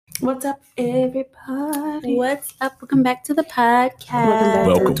What's up, everybody? What's up? Welcome back to the podcast.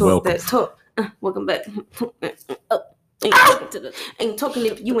 Welcome back. Ain't talking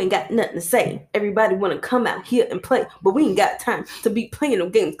if you ain't got nothing to say. Everybody want to come out here and play, but we ain't got time to be playing no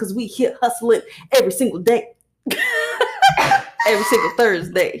games because we here hustling every single day. Every single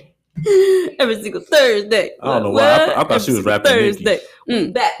Thursday. Every single Thursday. I don't know why. I thought she was rapping Thursday.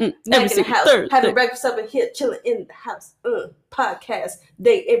 Back in the house. Thursday. Having breakfast up in here, chilling in the house. Podcast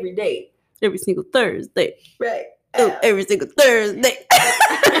day every day. Every single Thursday. Right. Every single Thursday.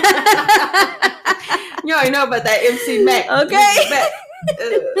 You already know about that MC Mac. Okay.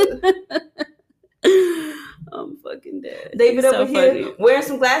 I'm fucking dead. David over here wearing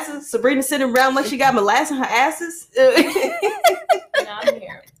some glasses. Sabrina sitting around like she got molasses in her asses. I'm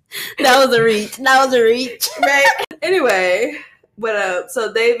here. That was a reach. Right. Anyway, what up?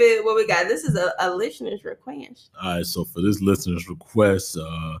 So David, what we got? This is a listener's request. All right, so for this listener's request,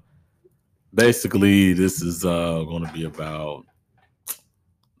 basically this is going to be about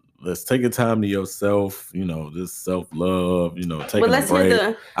let's take a time to yourself, just self-love, take a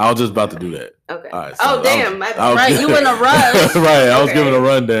break. I was just about to do that. Okay. All right, so you in a rush. Right, I was giving a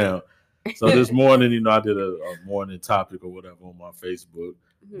rundown. So this morning, I did a morning topic or whatever on my Facebook,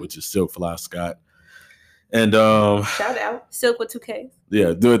 which is Silk Fly Scott. And shout out Silk with 2Ks.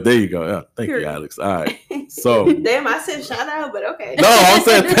 Yeah, do it. There you go. Yeah, thank you, Alex. All right. So damn, I said shout out, but okay. No, I'm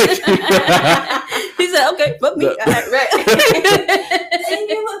saying thank you. He said, okay, fuck me. Right. And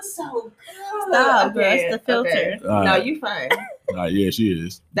you look so good. Stop, bro. It's the filter. Okay. No, you fine. All right, yeah, she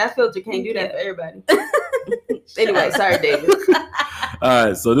is. That filter can't do that for everybody. Anyway, sorry, David. All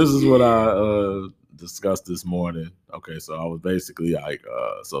right, so this is what I discussed this morning. Okay, so I was basically like,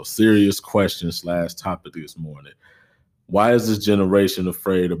 serious question / topic this morning. Why is this generation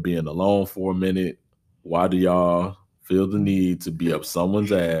afraid of being alone for a minute? Why do y'all feel the need to be up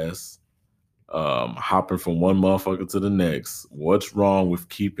someone's ass, hopping from one motherfucker to the next? What's wrong with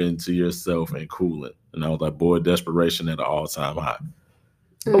keeping to yourself and cooling? And I was like, boy, desperation at an all-time high.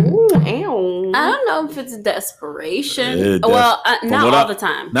 Ooh, ew. I don't know if it's desperation. Not all the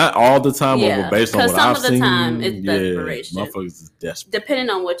time. Not all the time, but based on what I've seen. Because some of the time it's desperation. Motherfuckers is desperate. Depending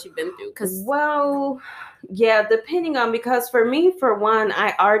on what you've been through. Depending on, because for me, for one,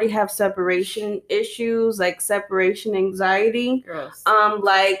 I already have separation issues, like separation anxiety. Gross.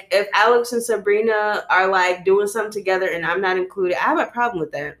 Like if Alex and Sabrina are like doing something together and I'm not included, I have a problem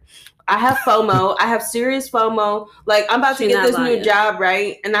with that. I have FOMO. I have serious FOMO. Like I'm about to get this new job,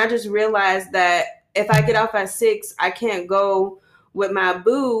 right? And I just realized that if I get off at 6, I can't go with my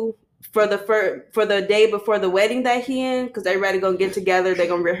boo for the day before the wedding that he in, because everybody gonna get together, they're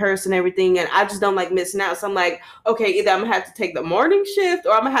gonna rehearse and everything, and I just don't like missing out. So I'm like, okay, either I'm gonna have to take the morning shift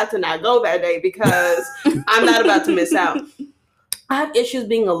or I'm gonna have to not go that day because I'm not about to miss out. I have issues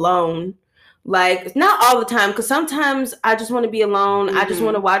being alone. Like, not all the time, because sometimes I just want to be alone. I just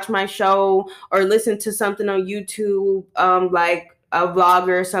want to watch my show or listen to something on YouTube, like a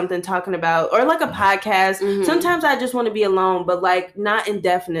vlogger or something talking about, or like a podcast. Sometimes I just want to be alone, but like not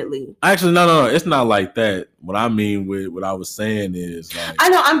indefinitely. Actually, no, it's not like that. What I mean with what I was saying is like, I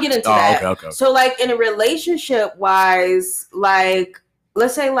know I'm getting to that. Okay. So like in a relationship wise, like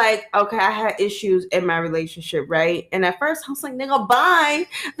let's say like, okay, I had issues in my relationship, right? And at first I was like, nigga, bye.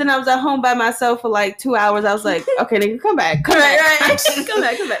 Then I was at home by myself for like 2 hours. I was like, okay, nigga, come back. Come back.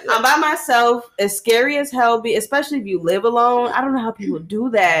 I'm by myself. It's scary as hell, especially if you live alone. I don't know how people do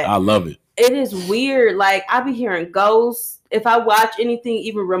that. I love it. It is weird. Like I be hearing ghosts. If I watch anything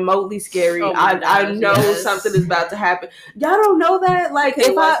even remotely scary, I know something is about to happen. Y'all don't know that? Like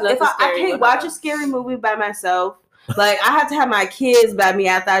if I can't watch a scary movie by myself. Like I have to have my kids by me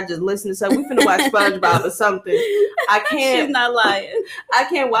after I just listen to something. We finna watch SpongeBob or something. I can't. She's not lying. I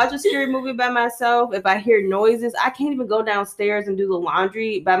can't watch a scary movie by myself. If I hear noises, I can't even go downstairs and do the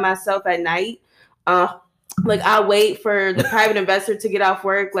laundry by myself at night. Like I wait for the private investor to get off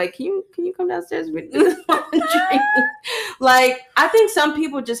work. Like, can you come downstairs with do the laundry? Like I think some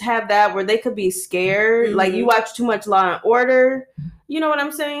people just have that where they could be scared. Like you watch too much Law and Order. You know what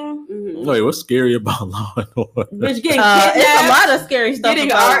I'm saying? Wait, what's scary about Law and Order? Bitch, getting kidnapped, it's a lot of scary stuff. Getting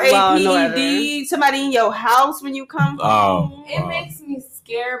RAPD, somebody in your house when you come home. It makes me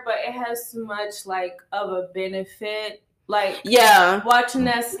scared, but it has too much like of a benefit. Like watching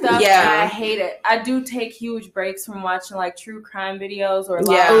that stuff, I hate it. I do take huge breaks from watching like true crime videos or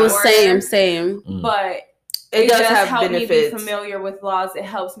same. But It does have help benefits. Me be familiar with laws. It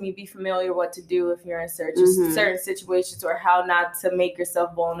helps me be familiar what to do if you're in certain situations, or how not to make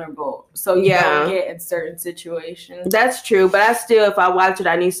yourself vulnerable so you don't get in certain situations. That's true, but if I watch it,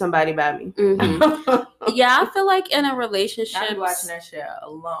 I need somebody by me. Yeah, I feel like in a relationship, I'm watching that shit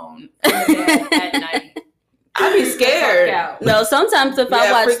alone at night. I'd be scared. No, sometimes if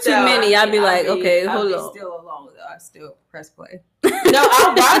I watch too many, I'd be like, okay, hold on. Still alone, though. I still press play. No,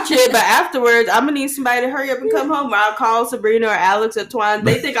 I'll watch it, but afterwards, I'm gonna need somebody to hurry up and come home. Or I'll call Sabrina or Alex or Twan.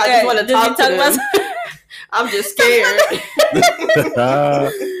 They think I just want to talk to them. I'm just scared.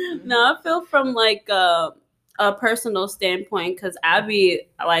 No, I feel from like a personal standpoint, because I feel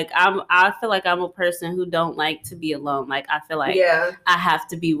like I'm a person who don't like to be alone. Like I feel like I have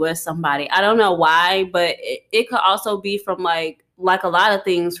to be with somebody. I don't know why, but it could also be from like a lot of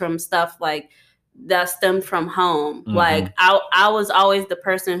things, from stuff like that stemmed from home. Like I was always the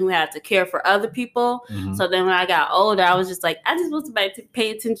person who had to care for other people. So then when I got older, I was just like, I just want somebody to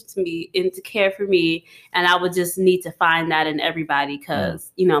pay attention to me and to care for me, and I would just need to find that in everybody,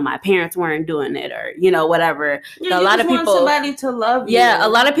 because my parents weren't doing it, or whatever. A lot of people want somebody to love you. A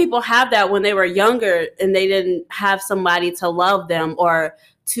lot of people have that when they were younger and they didn't have somebody to love them or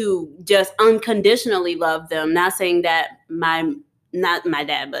to just unconditionally love them. Not saying that not my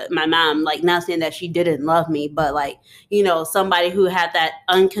dad, but my mom, like, not saying that she didn't love me, but like, somebody who had that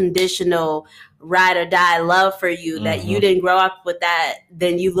unconditional ride or die love for you, that you didn't grow up with that,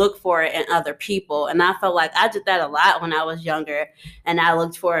 then you look for it in other people. And I felt like I did that a lot when I was younger, and I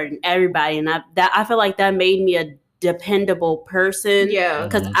looked for it in everybody. And I feel like that made me a dependable person.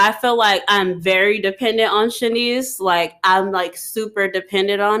 Because I feel like I'm very dependent on Shanice. Like I'm like super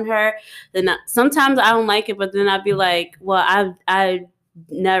dependent on her. Then sometimes I don't like it, but then I'd be like, well, I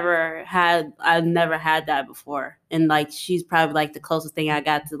never had that before, and like she's probably like the closest thing I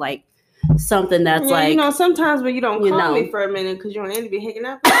got to like something that's like, sometimes when you don't call me for a minute because you don't need to be hanging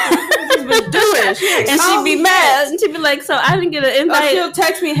out. And she'd be mad, and she'd be like, so I didn't get an invite. Or she'll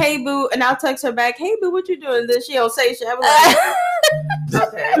text me, hey boo, and I'll text her back, hey boo, what you doing? Then she don't say shit. I'm like,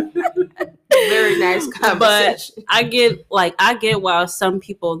 okay, very nice conversation. But I get why some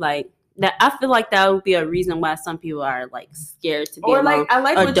people like that. I feel like that would be a reason why some people are like scared to be alone. Or like, I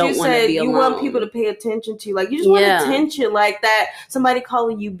like what you said. You want people to pay attention to you. Like you just want attention, like that. Somebody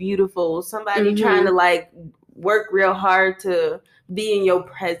calling you beautiful. Somebody trying to like work real hard to be in your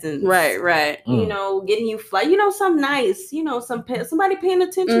presence. Right. Getting you something nice. Somebody paying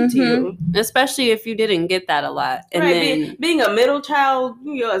attention to you. Especially if you didn't get that a lot. And then being a middle child,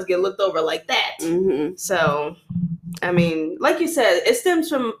 you always get looked over like that. So, I mean, like you said, it stems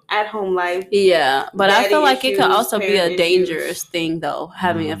from at-home life. Yeah, but I feel like it could also be a dangerous thing, though,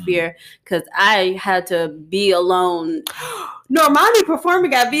 having a fear, because I had to be alone. Normani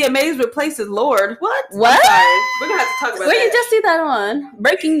performing at VMAs replaces Lorde. What? I'm sorry. We're going to have to talk about that. Where you just see that on?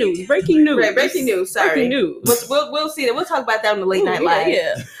 Breaking news. Right, breaking news. Sorry. Breaking news. We'll see that. We'll talk about that on the Late Night Live.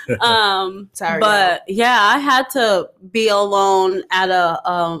 Yeah. Sorry. But I had to be alone at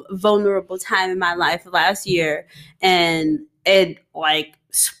a vulnerable time in my life last year, and it like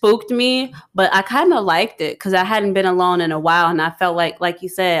spooked me, but I kind of liked it because I hadn't been alone in a while, and I felt like you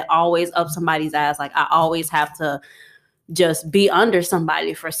said, always up somebody's ass. Like I always have to just be under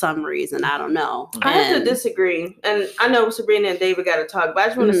somebody for some reason. I don't know. I have to disagree. And I know Sabrina and David got to talk, but I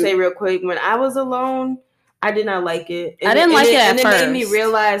just want to say real quick, when I was alone, I did not like it. I didn't like it at first. And it made me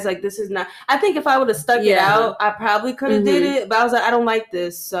realize, like, this is not... I think if I would have stuck it out, I probably could have did it. But I was like, I don't like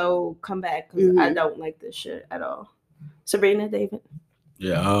this, so come back. Because I don't like this shit at all. Sabrina, David?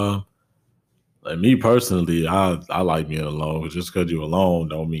 Yeah, like me personally, I like being alone. Just because you're alone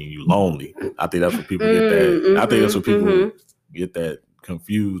don't mean you're lonely. I think that's what people get that. I think that's what people get that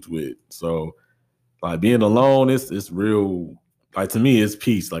confused with. So, like being alone, it's real. Like to me, it's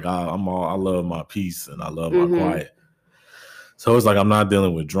peace. Like I love my peace and I love my quiet. So it's like I'm not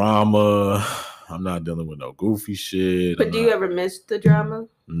dealing with drama. I'm not dealing with no goofy shit. But you ever miss the drama?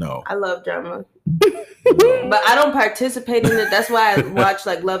 No. I love drama. But I don't participate in it. That's why I watch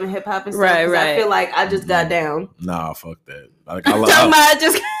like Love and Hip Hop and stuff. Right. I feel like I just got down. Nah, fuck that. Like, I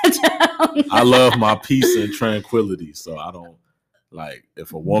just got down. I love my peace and tranquility. So I don't like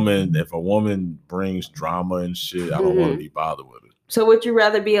if a woman brings drama and shit, I don't want to be bothered with it. So would you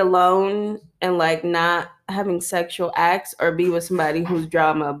rather be alone and like not having sexual acts, or be with somebody who's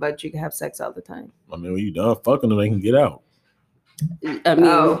drama but you can have sex all the time? I mean, when you done fucking them, they can get out. I mean,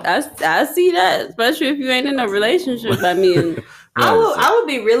 I see that, especially if you ain't in a relationship. I mean, I would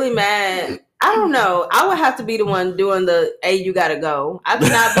be really mad. I don't know. I would have to be the one doing the "Hey, you gotta go." I do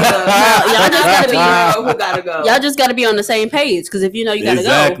not be the y'all just gotta be who gotta go. Y'all just gotta be on the same page because if you know you gotta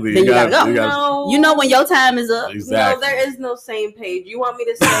go, then you gotta go. You know when your time is up. Exactly. No, there is no same page. You want me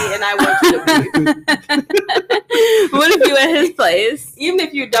to stay, and I want you to be. What if you at his place? Even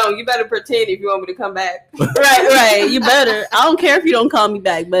if you don't, you better pretend if you want me to come back. Right. You better. I don't care if you don't call me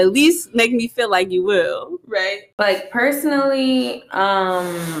back, but at least make me feel like you will. Right. Like personally,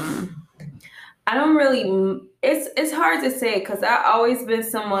 I don't really, it's hard to say because I've always been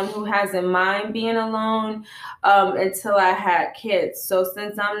someone who hasn't mind being alone until I had kids. So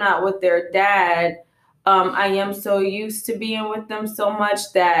since I'm not with their dad, I am so used to being with them so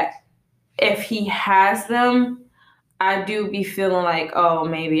much that if he has them, I do be feeling like, oh,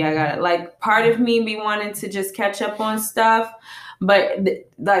 maybe I got it. Like part of me be wanting to just catch up on stuff. But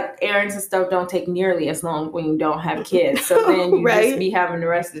like errands and stuff don't take nearly as long when you don't have kids. So then you just be having the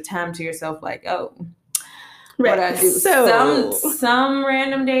rest of the time to yourself like, oh, what I do. So some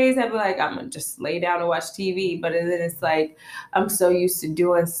random days I'd be like, I'm going to just lay down and watch TV. But then it's like, I'm so used to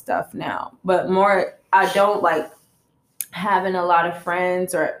doing stuff now. But more, I don't like having a lot of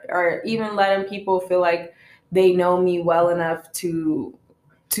friends or even letting people feel like they know me well enough to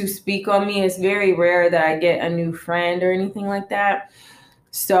speak on me. It's very rare that I get a new friend or anything like that.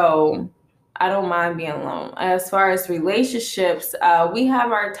 So I don't mind being alone. As far as relationships, we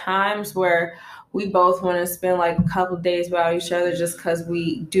have our times where we both want to spend like a couple of days without each other just because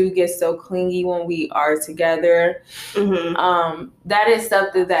we do get so clingy when we are together. Mm-hmm. That is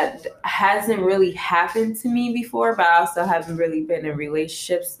something that hasn't really happened to me before, but I also haven't really been in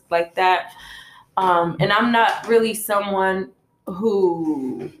relationships like that. And I'm not really someone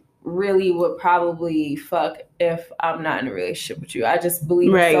who really would probably fuck if I'm not in a relationship with you. I just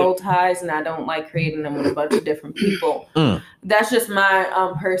believe in soul ties and I don't like creating them with a bunch of different people. That's just my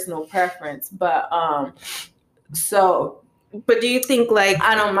personal preference. But but do you think like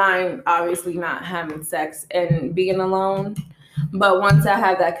I don't mind obviously not having sex and being alone, but once I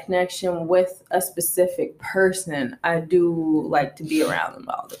have that connection with a specific person, I do like to be around them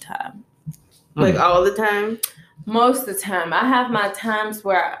all the time. Like all the time? Most of the time. I have my times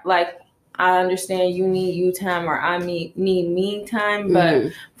where, like, I understand you need you time or I need me time.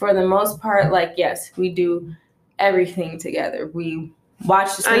 But for the most part, like, yes, we do everything together. We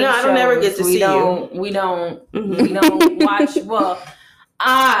watch the same shows. I don't ever get to see you. We don't watch. Well,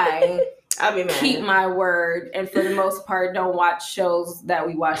 I'll be mad. Keep my word. And for the most part, don't watch shows that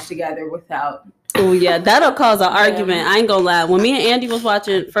we watch together without. Oh, yeah. That'll cause an argument. I ain't gonna lie. When me and Andy was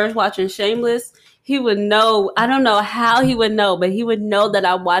first watching Shameless, he would know. I don't know how he would know, but he would know that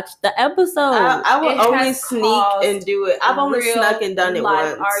I watched the episode. I would only sneak and do it. I've only snuck and done it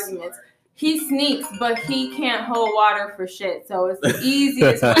once. Arguments. He sneaks, but he can't hold water for shit. So it's the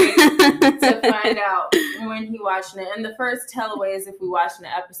easiest way to find out when he watching it. And the first tellaway is if we watching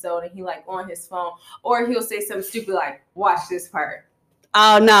the episode and he like on his phone, or he'll say something stupid like, "Watch this part."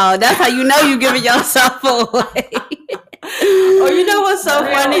 Oh no, that's how you know you giving yourself away. Or you know what's so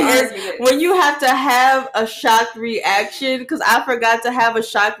funny is when you have to have a shocked reaction, because I forgot to have a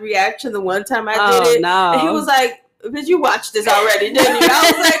shocked reaction the one time I did it. No. And he was like, "Did you watch this already, didn't you?"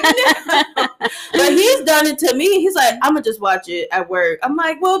 I was like, "No." But he's done it to me. He's like, "I'm gonna just watch it at work." I'm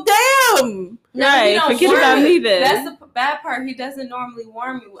like, "Well, damn." Right, forget about me then. That's the bad part. He doesn't normally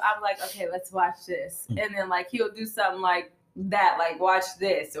warn me. I'm like, "Okay, let's watch this," and then like he'll do something like that, like watch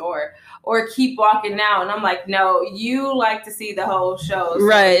this or keep walking now, and I'm like, no, you like to see the whole show, so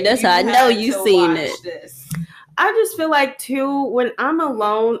right? That's how I know you seen it. This. I just feel like too, when I'm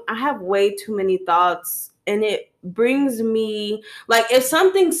alone, I have way too many thoughts, and it brings me like if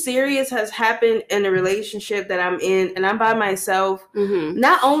something serious has happened in a relationship that I'm in and I'm by myself,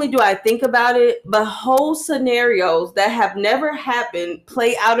 not only do I think about it, but whole scenarios that have never happened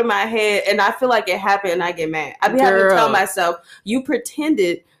play out in my head, and I feel like it happened and I get mad. I be having to tell myself, you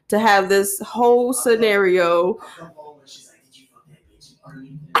pretended to have this whole scenario. Or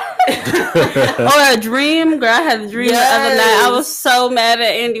a dream. Girl, I had a dream the other night. I was so mad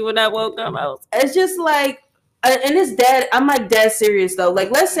at Andy when I woke up. It's just like, and it's dead. I'm like dead serious though.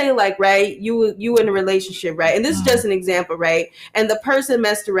 Like, let's say like, right, you in a relationship, right? And this is just an example, right? And the person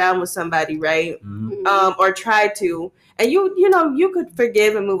messed around with somebody, right? Or tried to, and you know, you could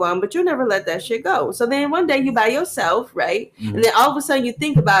forgive and move on, but you never let that shit go. So then one day you by yourself, right? And then all of a sudden you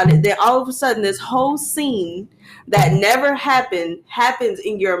think about it. Then all of a sudden this whole scene that never happened happens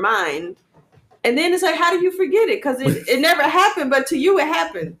in your mind. And then it's like, how do you forget it? Because it never happened, but to you it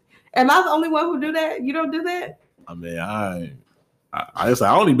happened. Am I the only one who do that? You don't do that? I mean, I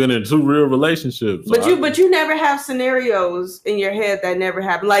only been in 2 real relationships. So but you never have scenarios in your head that never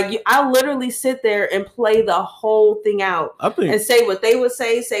happen. Like I literally sit there and play the whole thing out and say what they would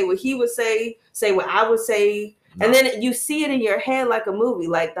say what he would say what I would say. No. And then you see it in your head like a movie.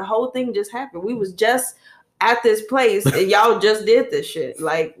 Like the whole thing just happened. We was just at this place and y'all just did this shit.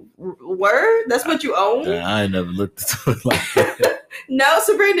 Like, word? That's what you own? I ain't never looked into it like that. No,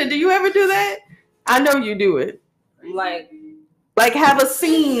 Sabrina, do you ever do that? I know you do it. Like have a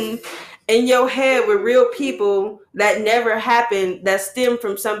scene in your head with real people that never happened that stem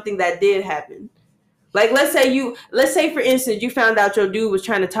from something that did happen. Like let's say for instance you found out your dude was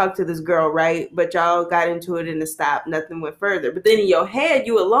trying to talk to this girl, right? But y'all got into it and it stopped, nothing went further. But then in your head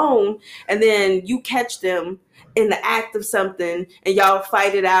you alone, and then you catch them in the act of something and y'all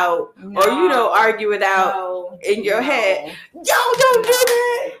fight it out or argue it out in your head. Yo, don't do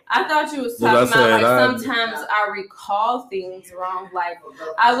that. I thought you was talking about sometimes I recall things wrong. Like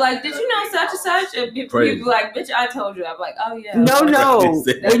I was like, did you know such and such? And people be like, bitch, I told you. I'm like, oh yeah. No.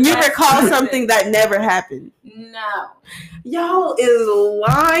 When you recall something that never happened. No. Y'all is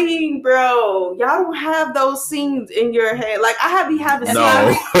lying, bro. Y'all don't have those scenes in your head. Like I be having I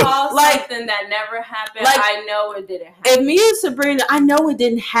recall something that never happened. Like, I know it didn't happen. If me and Sabrina, I know it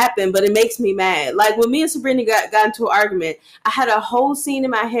didn't happen, but it makes me mad. Like when me and Sabrina got into an argument, I had a whole scene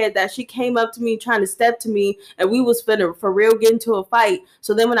in my head that she came up to me trying to step to me and we was finna for real get into a fight.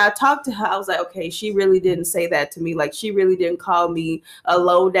 So then when I talked to her, I was like, okay, she really didn't say that to me. Like she really didn't call me a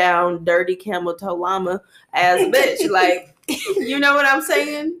low down, dirty camel toe llama ass bitch. Like, you know what I'm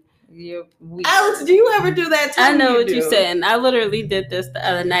saying? Alex, do you ever do that? I know what you're saying. I literally did this the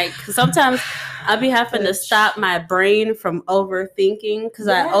other night. Cause sometimes I be having to stop my brain from overthinking because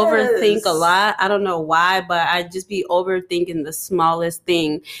I overthink a lot. I don't know why, but I just be overthinking the smallest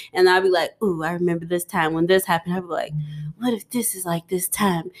thing. And I'll be like, ooh, I remember this time when this happened. I'll be like, what if this is like this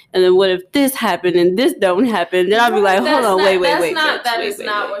time? And then what if this happened and this don't happen? Then I'll be like, hold on, wait. That is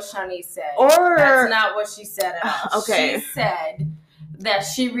not what Shani said. That's not what she said at all. Okay. She said that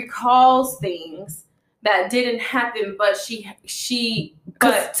she recalls things that didn't happen, but to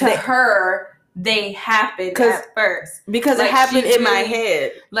her they happened at first because it happened in my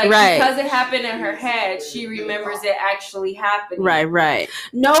head. Because it happened in her head, she remembers it actually happening. Right.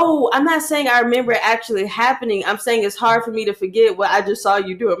 No, I'm not saying I remember it actually happening. I'm saying it's hard for me to forget what I just saw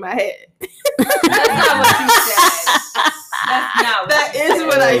you do in my head. That's not what you said. That's not what that is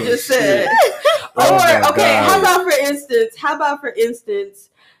what I just said. How about for instance,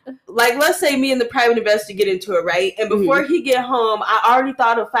 like let's say me and the private investor get into it, right? And before he get home, I already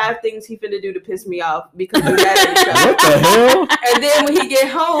thought of 5 things he finna do to piss me off because we're mad at each other. What the hell? And then when he get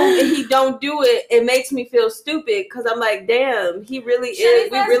home and he don't do it, it makes me feel stupid because I'm like, damn, he really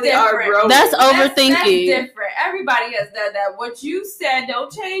is. We really are grown. That's overthinking. That's different. Everybody has done that. What you said,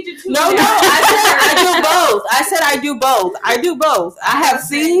 don't change it to No, I said I do both. I do both. I have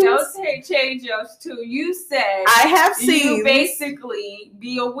scenes. Don't change yours too. You said I have scenes. You basically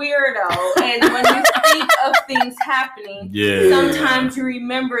be a weirdo, and when you think of things happening, sometimes you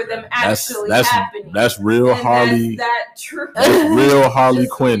remember them actually happening. That's real Harley. That's true. That's real Harley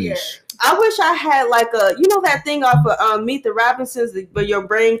Quinnish. I wish I had like that thing off of Meet the Robinsons, but your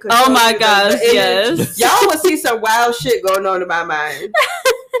brain could. Oh my gosh, yes. Y'all would see some wild shit going on in my mind.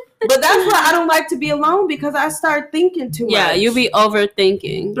 But that's why I don't like to be alone because I start thinking too much. Yeah, you be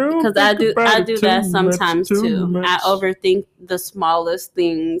overthinking because I do that sometimes too. I overthink the smallest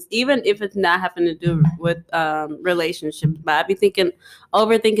things, even if it's not having to do with relationships. But I be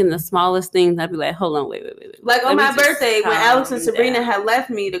overthinking the smallest things. I'd be like, hold on, wait. Like on my birthday, when Alex and Sabrina had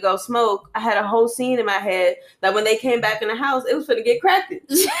left me to go smoke, I had a whole scene in my head that when they came back in the house, it was going to get cracked.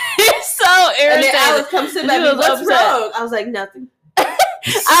 It's so irritating. And then Alex comes sit back and what's wrong? I was like, nothing.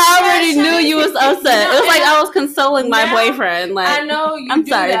 I already knew you was upset. It was like I was consoling my boyfriend. Like, I know I'm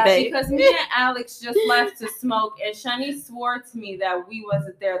sorry, that babe. Because me and Alex just left to smoke, and Shani swore to me that we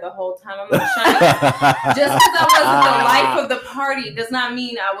wasn't there the whole time. I'm like, Shani, just because I wasn't the life of the party does not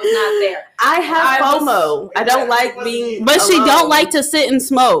mean I was not there. I have FOMO. I don't like being But alone. She don't like to sit and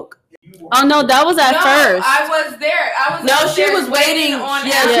smoke. Oh no, that was at first. I was there. She was waiting on.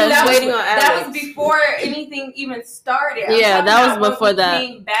 Yeah, she was waiting on Alex. That was before anything even started. That was before that.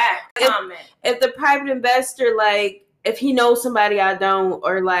 Came back. If the private investor, like, if he knows somebody I don't,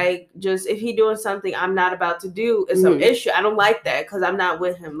 or like just if he doing something I'm not about to do, it's some issue. I don't like that because I'm not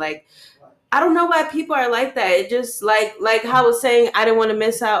with him. Like, I don't know why people are like that. It just like how I was saying, I didn't want to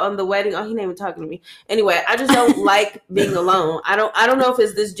miss out on the wedding. Oh, he ain't even talking to me. Anyway, I just don't like being alone. I don't know if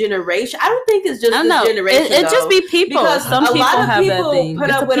it's this generation. I don't think it's just this generation. It just be people. Because some a people lot of have people that thing. put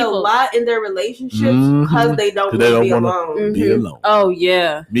up with a lot in their relationships because they don't want to be alone. Be alone. Oh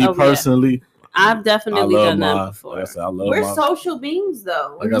yeah. Me personally, I've definitely done that before. Like I said, we're social beings,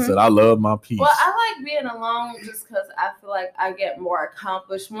 though. Like I said, I love my peace. Well, I like being alone just because I feel like I get more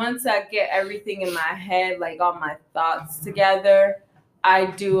accomplished. Once I get everything in my head, like all my thoughts together, I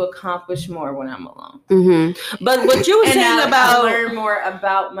do accomplish more when I'm alone. Mm-hmm. But what you were saying about... I learn more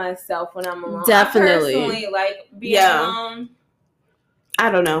about myself when I'm alone. Definitely. I personally like being alone.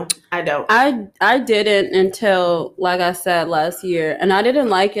 I don't know. I don't. I didn't until, like I said, last year. And I didn't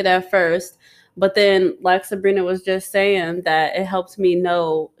like it at first. But then, like Sabrina was just saying, that it helps me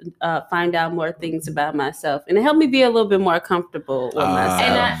find out more things about myself. And it helped me be a little bit more comfortable with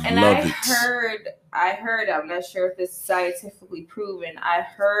myself. And I heard, I'm not sure if this is scientifically proven, I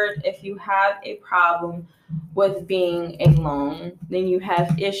heard if you have a problem with being alone, then you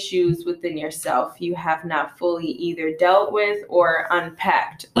have issues within yourself you have not fully either dealt with or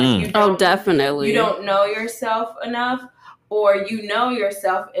unpacked. Like definitely. You don't know yourself enough, or you know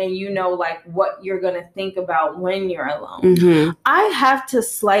yourself and you know like what you're going to think about when you're alone. Mm-hmm. I have to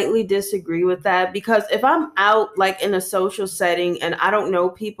slightly disagree with that, because if I'm out like in a social setting and I don't know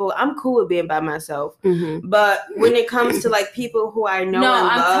people, I'm cool with being by myself. Mm-hmm. But when it comes to like people who I know and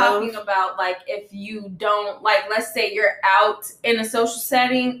I'm love, talking about like if you don't, like let's say you're out in a social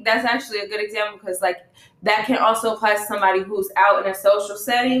setting, that's actually a good example, because like that can also apply to somebody who's out in a social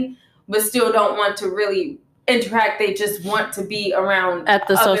setting but still don't want to really interact. They just want to be around at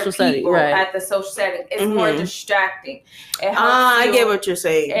the social setting, right? At the social setting, it's more distracting. I get what you're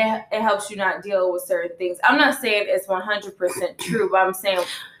saying. It helps you not deal with certain things. I'm not saying it's 100% true, but I'm saying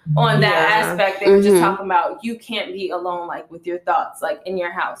on that aspect, they were just talking about you can't be alone, like with your thoughts, like in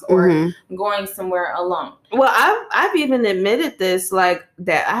your house or going somewhere alone. Well, I've even admitted this, like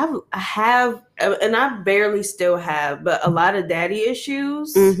that I have, and I barely still have, but a lot of daddy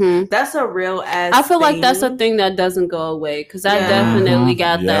issues. That's a real ass. I feel like that's a thing that doesn't go away, because I definitely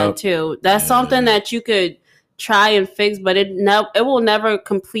got that too. That's something that you could try and fix, but it will never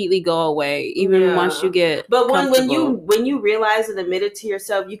completely go away, even once you get. But when you realize and admit it to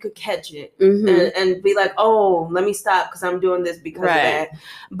yourself, you could catch it and be like, oh, let me stop because I'm doing this because of that.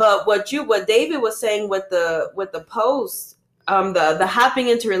 But what David was saying with the post, the hopping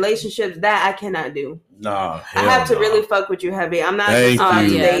into relationships, that I cannot do. I have to really fuck with you heavy. I'm not just about to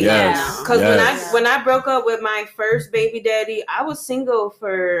date because when I broke up with my first baby daddy, I was single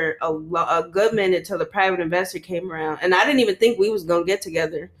for a good minute till the private investor came around, and I didn't even think we was gonna get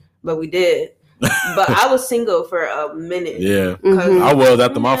together, but we did. But I was single for a minute. Yeah, I was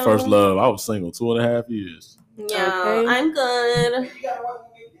after my first love. I was single 2.5 years. Yeah, I'm good.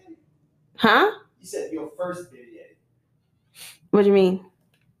 Huh? You said your first baby daddy. What do you mean?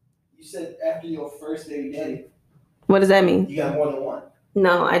 You said after your first baby daddy. What does that mean? You got more than one.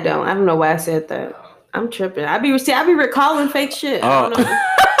 No, I don't. I don't know why I said that. I'm tripping. I be recalling fake shit. I don't know.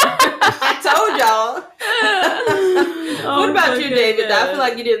 I told y'all. What about you, David? I feel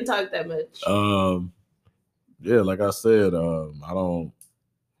like you didn't talk that much. Yeah, like I said, I don't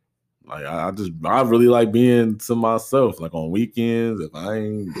like. I really like being to myself. Like on weekends, if I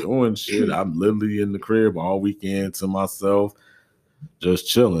ain't doing shit, I'm literally in the crib all weekend to myself, just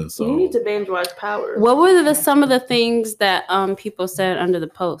chilling. So you need to binge watch Power. What were some of the things that people said under the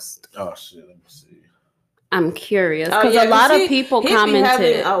post? Oh shit, let me see. I'm curious because a lot of people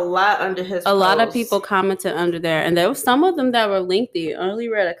commented a lot under his. A lot of people commented under there, and there were some of them that were lengthy. I only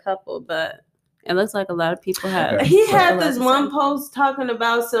read a couple, but it looks like a lot of people have. He had this one post talking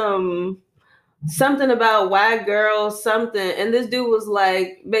about something about white girls, something, and this dude was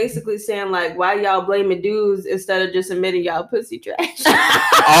like basically saying like, why y'all blaming dudes instead of just admitting y'all pussy trash?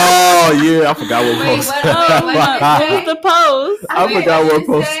 Oh yeah, I forgot what post. What was the post? I forgot what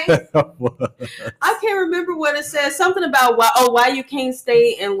post was. I can't remember what it said. Something about why you can't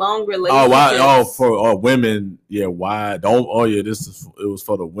stay in long relationships. For women, yeah. Why don't? Oh yeah, it was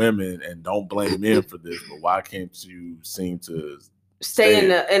for the women, and don't blame men for this. But why can't you seem to stay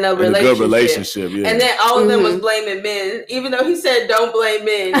in a good relationship, yeah. And then all of them was blaming men, even though he said don't blame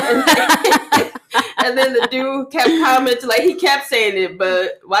men. And then the dude kept commenting, like he kept saying it,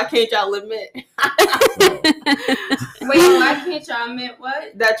 but why can't y'all admit? Wait, why can't y'all admit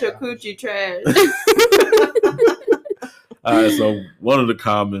what? That your coochie trash. All right, so one of the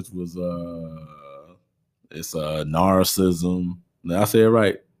comments was it's narcissism. Did I say it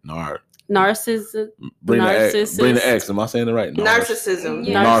right? Narcissism. Bring the X. Am I saying it right? Narcissism.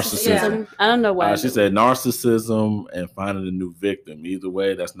 Yeah. Narcissism. I don't know why. She said narcissism and finding a new victim. Either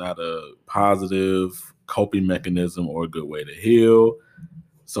way, that's not a positive coping mechanism or a good way to heal.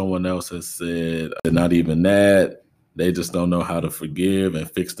 Someone else has said not even that. They just don't know how to forgive and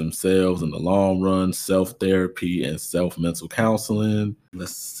fix themselves in the long run. Self-therapy and self-mental counseling.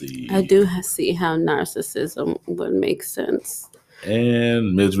 Let's see. I do see how narcissism would make sense.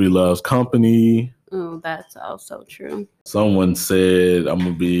 And misery loves company. Oh, that's also true. Someone said, I'm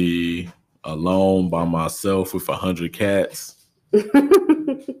going to be alone by myself with 100 cats.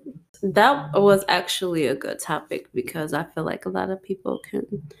 That was actually a good topic because I feel like a lot of people can.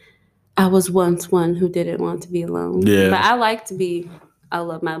 I was once one who didn't want to be alone. Yeah. But I like to be all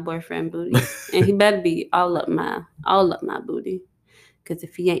up my boyfriend booty. And he better be all up my booty. Because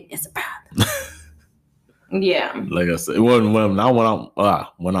if he ain't, it's a problem. Yeah. Like I said, when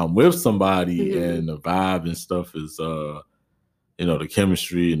I'm with somebody and the vibe and stuff is the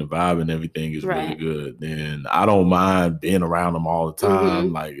chemistry and the vibe and everything is really good, then I don't mind being around them all the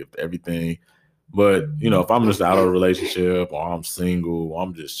time. Like if everything. But, if I'm just out of a relationship or I'm single or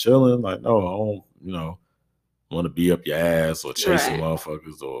I'm just chilling, like, no, I don't, want to be up your ass or chasing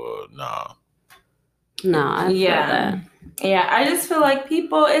motherfuckers or nah. No, I feel that. Yeah, I just feel like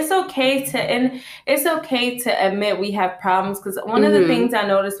people, it's okay to admit we have problems because one of the things I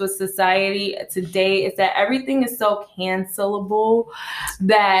noticed with society today is that everything is so cancelable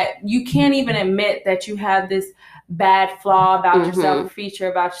that you can't even admit that you have this bad flaw about yourself,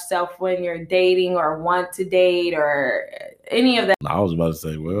 feature about yourself when you're dating or want to date or any of that. I was about to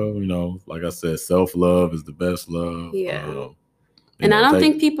say, well, like I said, self-love is the best love. Yeah. And I don't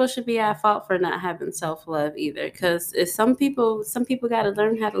think people should be at fault for not having self-love either, because some people got to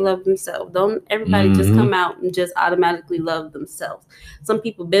learn how to love themselves. Don't everybody just come out and just automatically love themselves. Some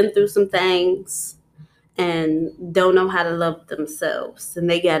people been through some things and don't know how to love themselves, and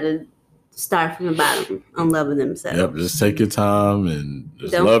they got to start from the bottom on loving themselves. Yep, just take your time and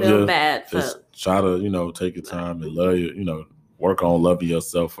just don't feel bad. Just try to, take your time and love you. Work on loving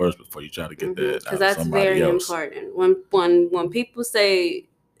yourself first before you try to get that. Because that's very important. When people say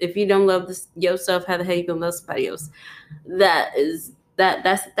if you don't love yourself, how the hell you gonna love somebody else? That's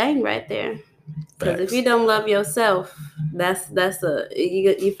the thing right there. Because if you don't love yourself,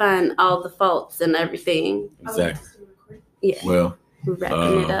 you find all the faults and everything. Exactly. Yeah. Well,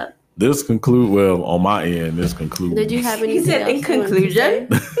 wrapping it up. On my end, this concludes. Did you have anything You said in conclusion?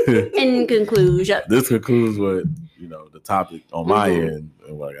 In conclusion. This concludes what, the topic on my end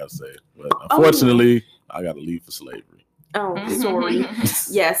and what I got to say. But unfortunately, I got to leave for slavery. Oh, sorry.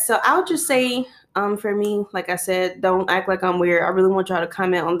 Yes, so I'll just say, for me, like I said, don't act like I'm weird. I really want y'all to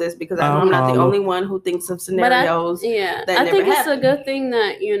comment on this because I know I'm not the only one who thinks of scenarios. I think it's a good thing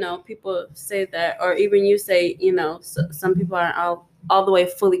that, people say that, or even you say, some people aren't all the way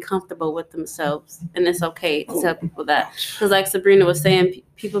fully comfortable with themselves, and it's okay to tell people that. Because like Sabrina was saying,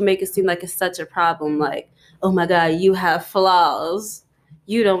 people make it seem like it's such a problem, like, oh my God, you have flaws,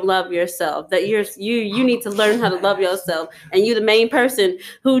 you don't love yourself, that you need to learn how to love yourself, and you the main person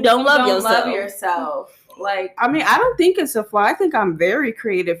who don't love yourself. Like, I mean, I don't think it's a flaw. I think I'm very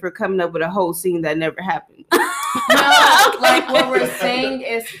creative for coming up with a whole scene that never happened. No, like what we're saying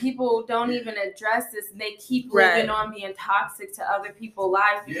is people don't even address this. They keep living on being toxic to other people's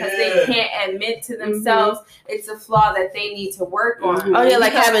lives because they can't admit to themselves it's a flaw that they need to work on. Oh yeah,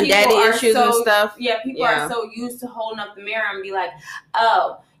 like having daddy issues and stuff. Yeah, people are so used to holding up the mirror and be like,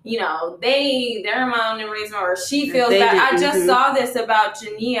 oh, their mom didn't raise me, or she feels bad. I just saw this about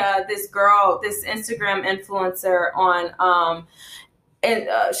Jania, this girl, this Instagram influencer on and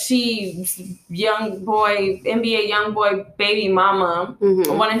she's NBA young boy baby mama,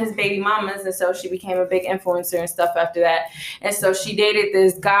 one of his baby mamas, and so she became a big influencer and stuff after that. And so she dated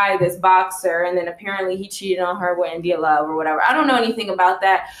this guy, this boxer, and then apparently he cheated on her with India Love or whatever. I don't know anything about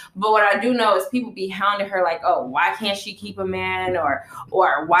that, but what I do know is people be hounding her like, oh, why can't she keep a man, or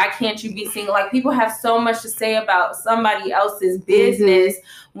why can't you be single? Like, people have so much to say about somebody else's business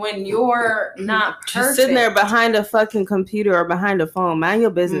when you're not perfect. Just sitting there behind a fucking computer or behind a phone. Mind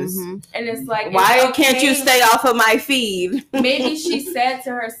your business. And it's like, why can't you stay off of my feed? Maybe she said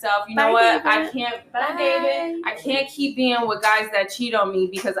to herself, you know what? I can't keep being with guys that cheat on me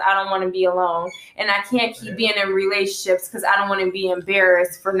because I don't want to be alone. And I can't keep being in relationships because I don't want to be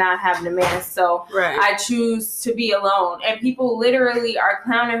embarrassed for not having a man. So I choose to be alone. And people literally are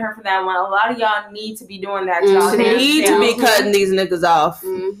clowning her for that one. A lot of y'all need to be doing that. Y'all need to be cutting these niggas off.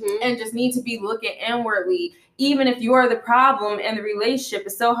 And just need to be looking inwardly. even if you're the problem in the relationship,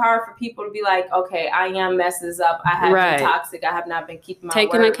 it's so hard for people to be like, okay, I am messing this up. I have been toxic. I have not been keeping my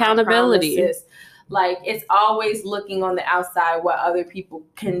taking accountability. Like, it's always looking on the outside what other people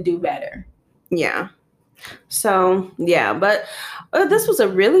can do better. Yeah. So, yeah, but this was a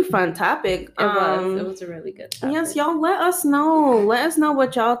really fun topic. It was a really good topic. Yes, y'all let us know. Let us know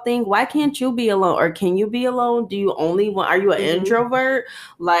what y'all think. Why can't you be alone? Or can you be alone? Do you are you an introvert?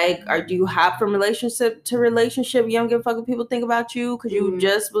 Like, or do you hop from relationship to relationship? You don't give a fuck what people think about you because you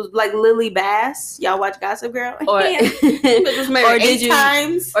just was like Lily Bass. Y'all watch Gossip Girl? Or, did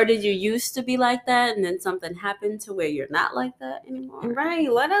you used to be like that and then something happened to where you're not like that anymore?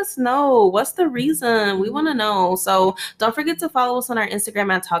 Right. Let us know. What's the reason? We want to know. So don't forget to follow us on our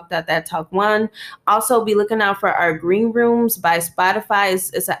Instagram at Talk.ThatTalk1. Also be looking out for our Green Rooms by Spotify.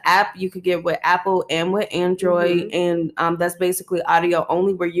 It's an app you could get with Apple and with Android. And that's basically audio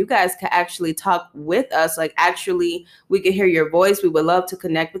only, where you guys can actually talk with us. Like, actually, we can hear your voice. We would love to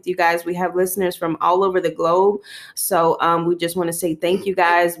connect with you guys. We have listeners from all over the globe. So we just want to say thank you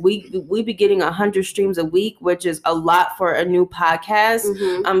guys. We be getting 100 streams a week, which is a lot for a new podcast.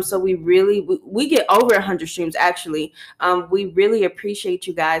 So we get over 100 streams actually. We really appreciate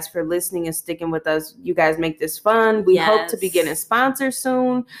you guys for listening and sticking with us. You guys make this fun. We hope to be getting sponsors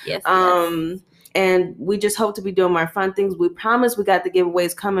soon. Yes. And we just hope to be doing more fun things. We promise we got the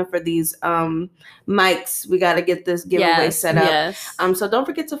giveaways coming for these mics. We got to get this giveaway set up. Yes. So don't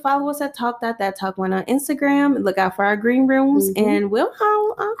forget to follow us at Talk.ThatTalk1 on Instagram. Look out for our Green Rooms, and we'll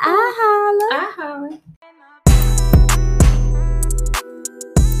holla. I holla.